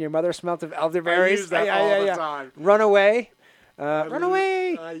hamster and your mother smelt of elderberries. I use that all the time. Run away. Run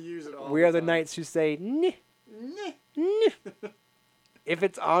away. I use it all We the are the time. knights who say, "Nyeh, nyeh." If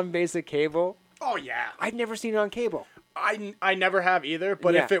it's on basic cable, Oh, yeah. I've never seen it on cable. I never have either,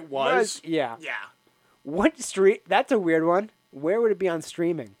 but Yeah. if it was, yeah. yeah. What street? That's a weird one. Where would it be on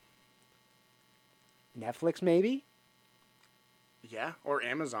streaming? Netflix, maybe? Yeah, or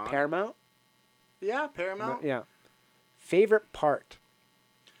Amazon. Paramount? Yeah, Paramount. Yeah. Favorite part?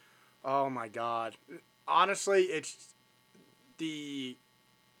 Oh my god. Honestly, it's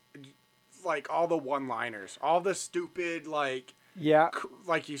all the one-liners, all the stupid Yeah.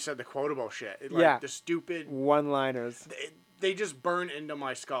 like you said, the quotable shit. Yeah. The stupid One-liners. they just burn into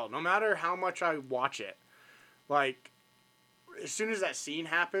my skull. No matter how much I watch it. Like, as soon as that scene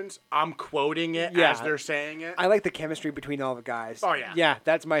happens, I'm quoting it Yeah. as they're saying it. I like the chemistry between all the guys. Oh, yeah. Yeah,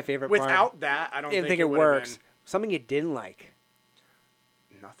 that's my favorite part. Without that, I don't I didn't think it it would've works. Something you didn't like?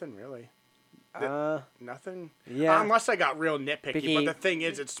 been- Nothing really. Nothing. Yeah. Unless I got real nitpicky. Picky. But the thing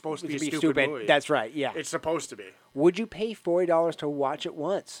is, it's supposed to be a be stupid movie. That's right, yeah. It's supposed to be. Would you pay $40 to watch it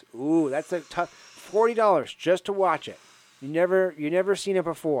once? Ooh, that's a tough. $40 just to watch it. You never seen it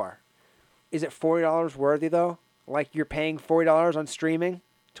before. Is it $40 worthy though? Like you're paying $40 on streaming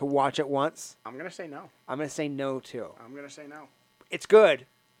to watch it once? I'm gonna say no. I'm gonna say no too. I'm gonna say no. It's good,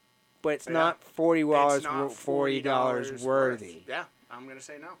 but it's Yeah. not $40 It's not $40 worthy. worth. Yeah, I'm gonna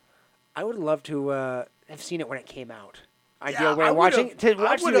say no. I would love to have seen it when it came out. Yeah, Ideal way I of watching would've- to I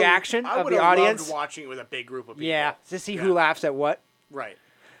watch the would've- reaction I of the would've loved audience. watching it with a big group of people. Yeah, to see Yeah. who laughs at what. Right.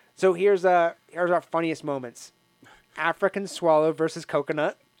 So here's our funniest moments. African swallow versus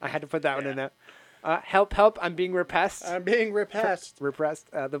coconut. I had to put that one in there. Help, help, I'm being repressed. I'm being repressed.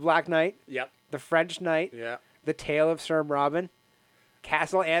 The Black Knight. Yep. The French Knight. Yeah. The Tale of Sir Robin.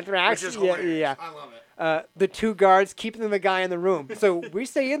 Castle Anthrax. Which is hilarious. Yeah. I love it. The two guards keeping the guy in the room. So we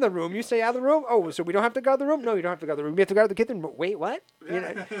stay in the room, you stay out of the room. Oh, so we don't have to guard the room? No, you don't have to guard the room. You have to guard the kitchen. Wait, what? You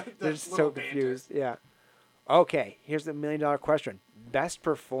know, they're so little confused. Yeah. Okay, here's the $1 million question. Best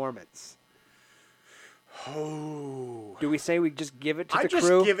performance. Oh. Do we say we just give it to I the just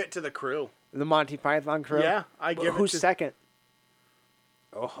crew? give it to the crew. The Monty Python crew? Yeah, I give it Who's to second?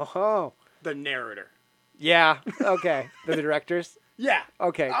 Oh, ho, ho. the narrator. Yeah. Okay. The directors? Yeah.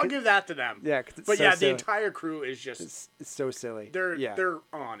 Okay. I'll give that to them. Yeah, 'cause it's But so yeah, silly. the entire crew is just It's so silly. they're yeah.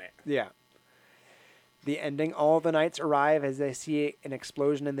 on it. Yeah. The ending, all the knights arrive as they see an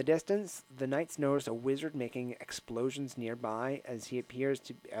explosion in the distance. The knights notice a wizard making explosions nearby as he appears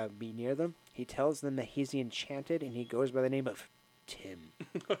to be near them. He tells them that he's the enchanted and he goes by the name of Tim.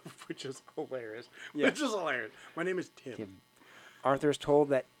 Which is hilarious. Yeah. Which is hilarious. My name is Tim. Tim. Arthur is told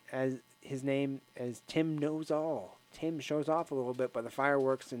that as his name as Tim knows all. Tim shows off a little bit by the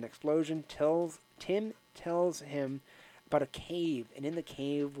fireworks and explosion. Tim tells him about a cave, and in the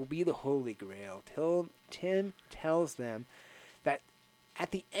cave will be the Holy Grail. Tim tells them that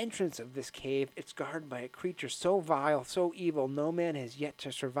at the entrance of this cave, it's guarded by a creature so vile, so evil, no man has yet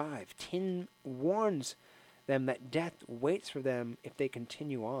to survive. Tim warns them that death waits for them if they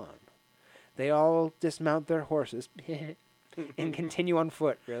continue on. They all dismount their horses and continue on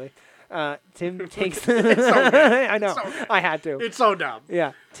foot, really. Tim takes them. I know. So good. I had to. It's so dumb.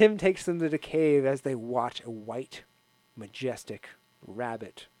 Yeah. Tim takes them to the cave as they watch a white, majestic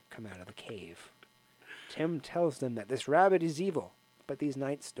rabbit come out of the cave. Tim tells them that this rabbit is evil, but these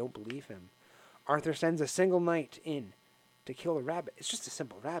knights don't believe him. Arthur sends a single knight in to kill the rabbit. It's just a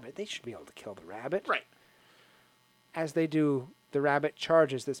simple rabbit. They should be able to kill the rabbit. Right. As they do, the rabbit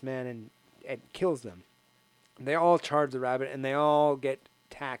charges this man and kills them. They all charge the rabbit, and they all get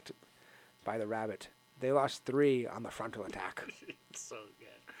attacked by the rabbit. They lost 3 on the frontal attack. It's so good.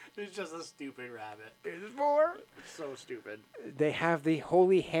 It's just a stupid rabbit. There's more. It's so stupid. They have the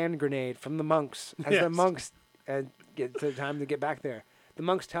holy hand grenade from the monks. As the Yes. monks get to time to get back there, the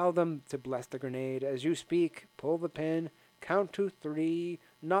monks tell them to bless the grenade. As you speak, pull the pin, count to 3,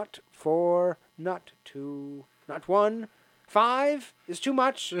 not 4, not 2, not 1. 5 is too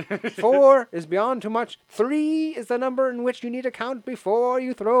much. 4 is beyond too much. 3 is the number in which you need to count before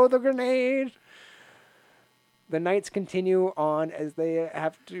you throw the grenade. The knights continue on as they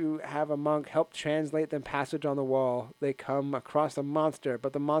have to have a monk help translate the passage on the wall. They come across a monster,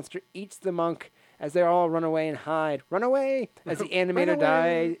 but the monster eats the monk as they all run away and hide. Run away! As the animator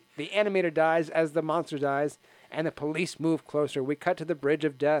dies, the animator dies as the monster dies, and the police move closer. We cut to the bridge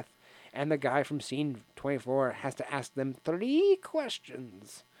of death, and the guy from scene 24 has to ask them 3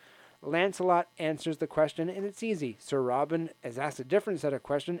 questions. Lancelot answers the question, and it's easy. Sir Robin is asked a different set of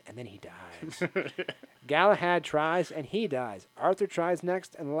questions, and then he dies. Galahad tries, and he dies. Arthur tries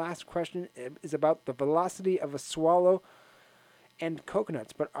next, and the last question is about the velocity of a swallow and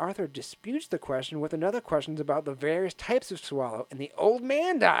coconuts. But Arthur disputes the question with another question about the various types of swallow, and the old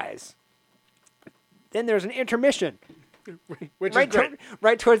man dies. Then there's an intermission. Which Right, is great.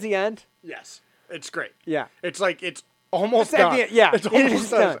 right towards the end. Yes. It's great. Yeah. It's like it's almost It's at done. the end, yeah, It's it almost is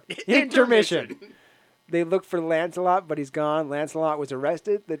done. done. Intermission. They look for Lancelot, but he's gone. Lancelot was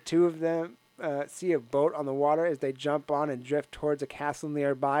arrested. The two of them see a boat on the water as they jump on and drift towards a castle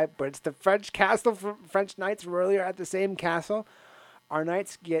nearby. But it's the French castle. French knights were earlier at the same castle. Our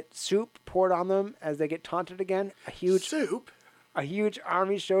knights get soup poured on them as they get taunted again. A huge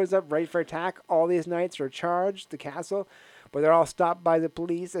army shows up ready for attack. All these knights are charged the castle, but they're all stopped by the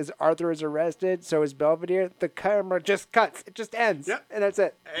police as Arthur is arrested. So is Belvedere. The camera just cuts. It just ends. Yep. And that's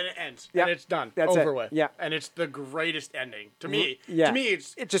it. And it ends. Yep. And it's done. That's Over it. with. Yeah. And it's the greatest ending. To me. Yeah. To me,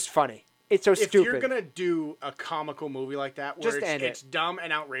 it's just funny. It's so if stupid. you're gonna do a comical movie like that where Just end it. it's dumb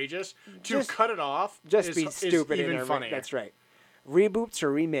and outrageous, to Just- cut it off Just is, be is stupid. even and funnier. That's right. Reboots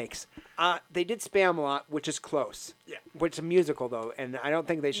or remakes. They did Spam a lot, which is close. Yeah. Which is a musical, though, and I don't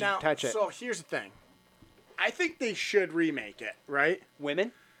think they should Now, touch it. so here's the thing. I think they should remake it, right?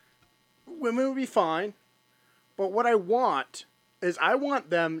 Women? Women would be fine, but what I want is I want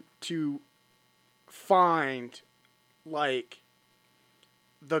them to find, like,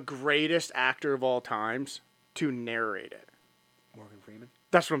 the greatest actor of all times to narrate it. Morgan Freeman?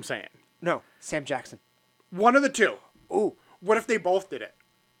 That's what I'm saying. No, Sam Jackson. One of the two. Ooh. What if they both did it?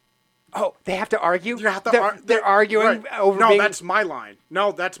 Oh, they have to argue? You have to They're arguing right. over No, being... that's my line.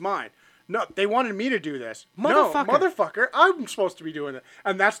 No, that's mine. No, they wanted me to do this. Motherfucker. No, motherfucker, I'm supposed to be doing it.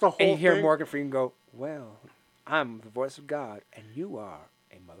 And that's the whole And you hear thing. Morgan Freeman go, well, I'm the voice of God, and you are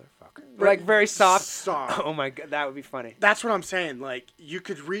a motherfucker. Right. Like, very soft. Soft. Oh, my God. That would be funny. That's what I'm saying. Like, you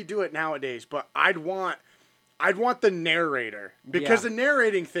could redo it nowadays, but I'd want the narrator. Because Yeah. the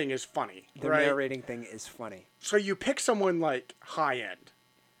narrating thing is funny. The right? narrating thing is funny. So you pick someone like High End,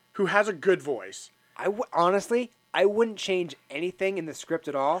 who has a good voice. Honestly, I wouldn't change anything in the script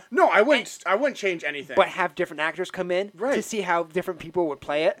at all. No, I wouldn't change anything. But have different actors come in to Right. see how different people would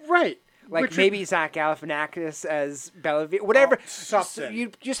play it. right. Like Which maybe Zach Galifianakis as Bellevue, whatever. something. So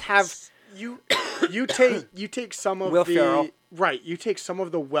you just have you take some of Will the Ferrell. right. You take some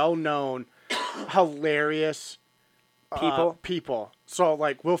of the well-known, hilarious people. So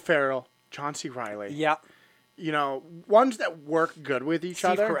like Will Ferrell, John C. Reilly. yeah, You know, ones that work good with each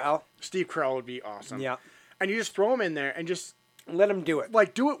Steve other. Carell. Steve Carell would be awesome. Yeah, And you just throw them in there and just let him do it.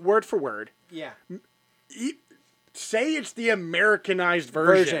 like do it word for word. Yeah, Say it's the Americanized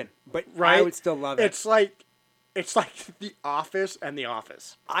version. but right? I would still love it. It's like The Office and The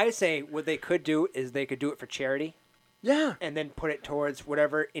Office. I say what they could do is they could do it for charity Yeah. and then put it towards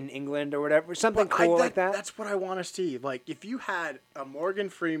whatever in England or whatever, something But cool like that. That's what I want to see. Like, if you had a Morgan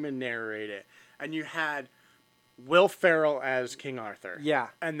Freeman narrate it, and you had Will Ferrell as King Arthur. Yeah.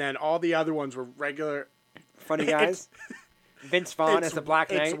 And then all the other ones were regular. Funny guys. Vince Vaughn It's- as the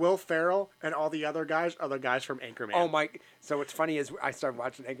Black Knight. It's Will Ferrell, and all the other guys are the guys from Anchorman. Oh my! So what's funny is I started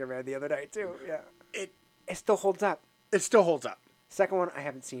watching Anchorman the other night too. Yeah, it still holds up. It still holds up. Second one I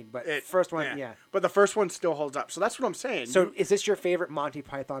haven't seen, but It, first one, yeah. But the first one still holds up. So that's what I'm saying. So is this your favorite Monty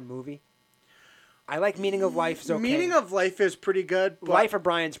Python movie? I like Meaning of Life. Is okay. Meaning of Life is pretty good. But Life of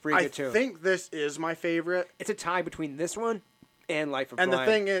Brian's pretty I good too. think this is my favorite. It's a tie between this one and Life of And Brian.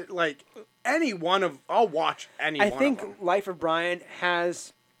 the thing is, like, I'll watch any I one think of them. Life of Brian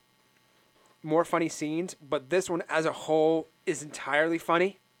has more funny scenes, but this one as a whole is entirely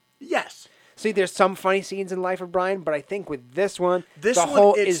funny. Yes. See, there's some funny scenes in Life of Brian, but I think with this one, This the one,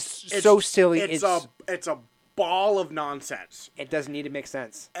 whole it's is so silly. It's a ball of nonsense, It doesn't need to make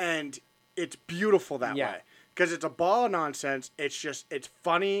sense. and it's beautiful that Yeah. way because it's a ball of nonsense. It's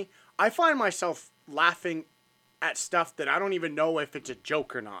funny. I find myself laughing at stuff that I don't even know if it's a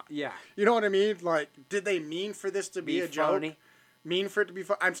joke or not. Yeah. You know what I mean? Like, did they mean for this to be a joke? funny. Mean for it to be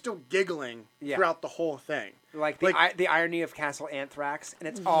fun? I'm still giggling Yeah. throughout the whole thing. Like the irony of Castle Anthrax, and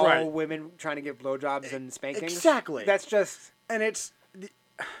it's all Right. women trying to give blowjobs and spankings. Exactly. That's just And it's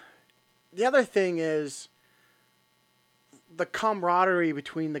the other thing is the camaraderie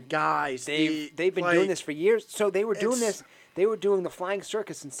between the guys. they've been doing this for years. So they were doing it's- this. They were doing the Flying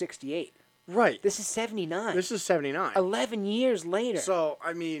Circus in '68. right. This is '79. This is 79. 11 years later. So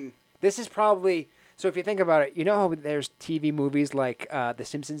I mean, This is probably so. If you think about it, you know how there's TV movies like the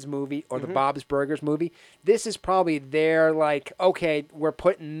Simpsons movie or the Bob's Burgers movie. This is probably their like, okay, we're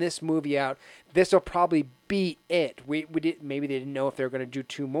putting this movie out. This will probably be it. We did maybe they didn't know if they were going to do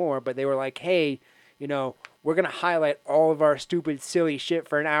two more, but they were like, hey, you know, we're going to highlight all of our stupid, silly shit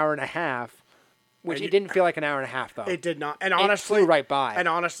for an hour and a half. Which And it didn't feel like an hour and a half though. it did not. And It honestly, flew right by. And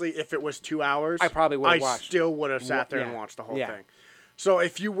honestly, if it was 2 hours, I probably would've watched. still would have sat there Yeah. and watched the whole Yeah. thing. So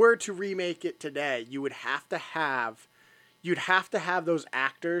if you were to remake it today, you'd have to have those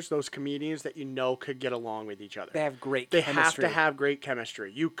actors, those comedians that you know could get along with each other. They have great They chemistry. have to have great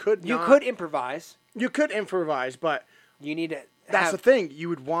chemistry. You could You not- could improvise. you could improvise, but You need to. that's have, the thing. You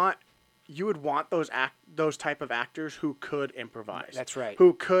would want those type of actors who could improvise. That's right.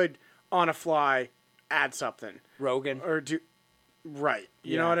 Who could on a fly add something Rogan, or do right.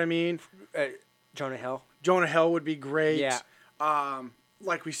 You know Yeah. what I mean? Jonah Hill. Jonah Hill would be great. Yeah.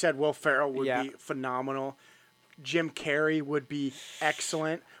 Like we said, Will Ferrell would Yeah. be phenomenal. Jim Carrey would be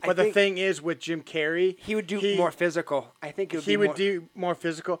excellent. I But the think thing is, with Jim Carrey, He would do more physical. I think it would He be would more, do more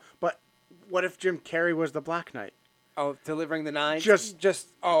physical. But what if Jim Carrey was the Black Knight? Oh, delivering the nines. Just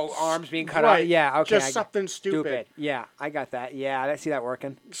arms being cut right. off. Yeah, okay. Just something stupid. Yeah, I got that. Yeah, I see that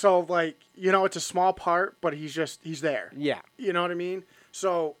working. So like, you know, it's a small part, but he's there. Yeah. You know what I mean?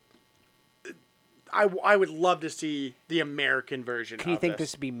 So I would love to see the American version. Can you of think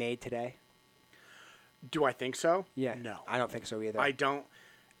this would be made today? Do I think so? Yeah. No. I don't think so either. I don't.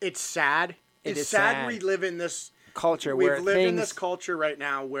 It's sad. It It's is sad, sad. we live in this Culture We've where lived in things this culture right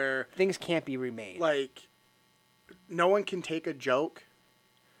now where things can't be remade. like no one can take a joke.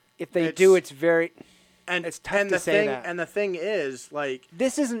 If they it's- do, it's very. And It's tough and to the say thing that. and the thing is like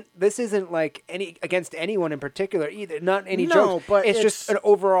This isn't like any against anyone in particular either. Not any No, jokes. but it's just it's- an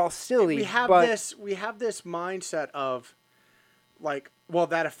overall silly. we have but this mindset of like, well,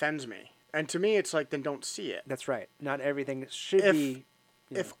 that offends me. And to me it's like then don't see it. That's right. Not everything should If- be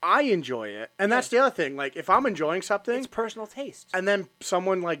if I enjoy it, and that's the other thing, like if I'm enjoying something, It's personal taste. and then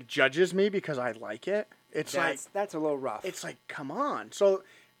someone like judges me because I like it, it's That's a little rough. it's like, come on. So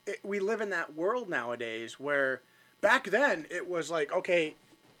we live in that world nowadays where back then it was like, okay,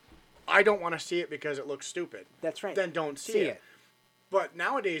 I don't want to see it because it looks stupid. That's right. Then don't see it. But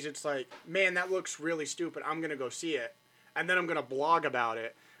nowadays it's like, man, that looks really stupid. I'm going to go see it. And then I'm going to blog about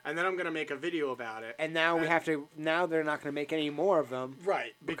it. And then I'm going to make a video about it. And now now they're not going to make any more of them.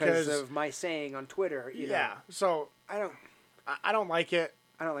 Right. Because of my saying on Twitter. You know. So I don't like it.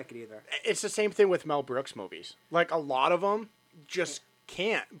 I don't like it either. It's the same thing with Mel Brooks movies. Like a lot of them just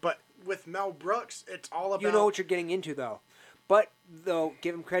can't. But with Mel Brooks, it's all about... You know what you're getting into, though. But, though,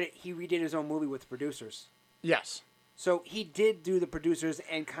 give him credit, he redid his own movie with the producers. Yes. So he did do the producers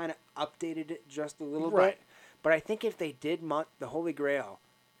and kind of updated it just a little Right. bit. But I think if they did the Holy Grail,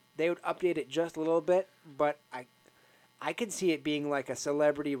 they would update it just a little bit. But I could see it being like a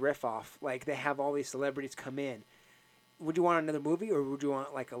celebrity riff-off. Like they have all these celebrities come in. Would you want another movie, or would you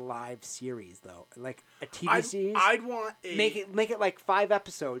want like a live series though, like a TV series? I'd want a... Make it like 5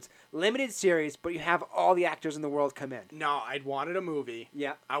 episodes, limited series, but you have all the actors in the world come in. No, I'd wanted a movie.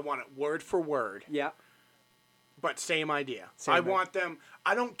 Yeah. I want it word for word. Yeah. But same idea. Same I idea. want them...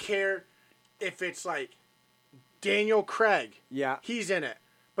 I don't care if it's like Daniel Craig. Yeah. He's in it.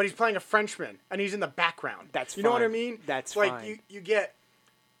 But he's playing a Frenchman, and he's in the background. That's You know what I fine. mean? That's like, fine. you get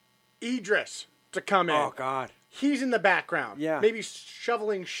Idris to come in. Oh God. He's in the background. Yeah. Maybe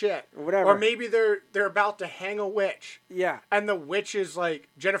shoveling shit. Whatever. Or maybe they're about to hang a witch. Yeah. And the witch is like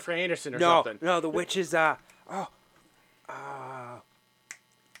Jennifer Aniston or No, something. no, the witch is Meryl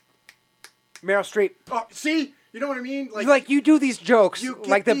Streep. Oh, see? You know what I mean? Like you do these jokes, You get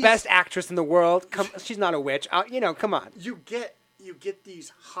like the these- best actress in the world. She's not a witch. Come on. you get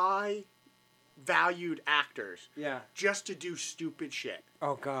these high valued actors Yeah. just to do stupid shit.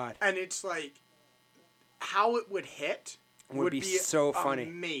 Oh God. And it's like how it would hit Would be so funny.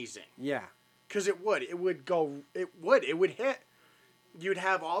 Amazing. Yeah. Because it would hit. You'd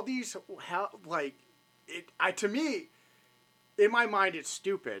have all these to me, in my mind it's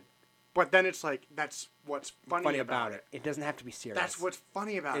stupid, but then it's like that's what's funny about it. It doesn't have to be serious. That's what's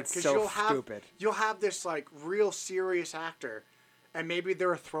funny about It's it. 'Cause so stupid. You'll have this like real serious actor, and maybe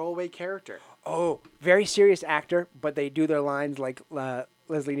they're a throwaway character. Oh, very serious actor, but they do their lines like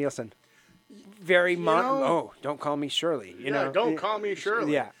Leslie Nielsen. Very don't call me Shirley. You know, don't call me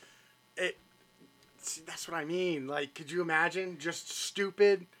Shirley. Yeah. See, that's what I mean. Like, could you imagine just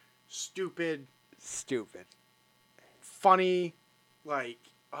stupid, funny, like,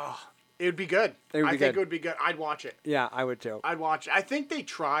 it would be good. I think it would be good. I'd watch it. Yeah, I would too. I'd watch it. I think they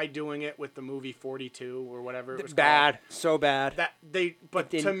tried doing it with the movie 42 or whatever it was Bad, called. so bad. But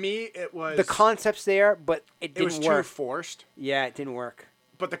to me, it was... The concept's there, but it It didn't was work. too forced. Yeah, it didn't work.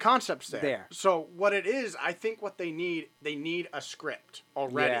 But the concept's there. There. So what it is, I think what they need a script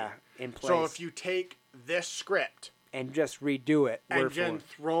already. Yeah, in place. So if you take this script and just redo it and word for then word,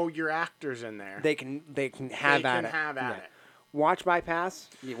 throw your actors in there, they can have at it. have it. Watch by pass.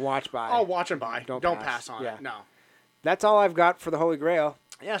 Watch by. Oh, watch and buy. Don't Don't pass. pass on Yeah. it. No. That's all I've got for the Holy Grail.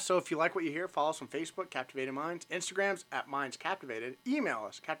 Yeah, so if you like what you hear, follow us on Facebook, Captivated Minds, Instagrams @MindsCaptivated, email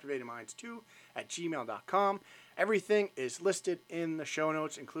us, captivatedminds2@gmail.com. Everything is listed in the show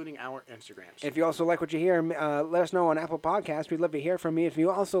notes, including our Instagrams. If you also like what you hear, let us know on Apple Podcasts. We'd love to hear from you. If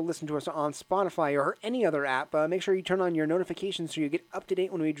you also listen to us on Spotify or any other app, make sure you turn on your notifications so you get up to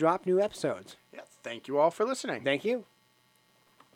date when we drop new episodes. Yeah, thank you all for listening. Thank you.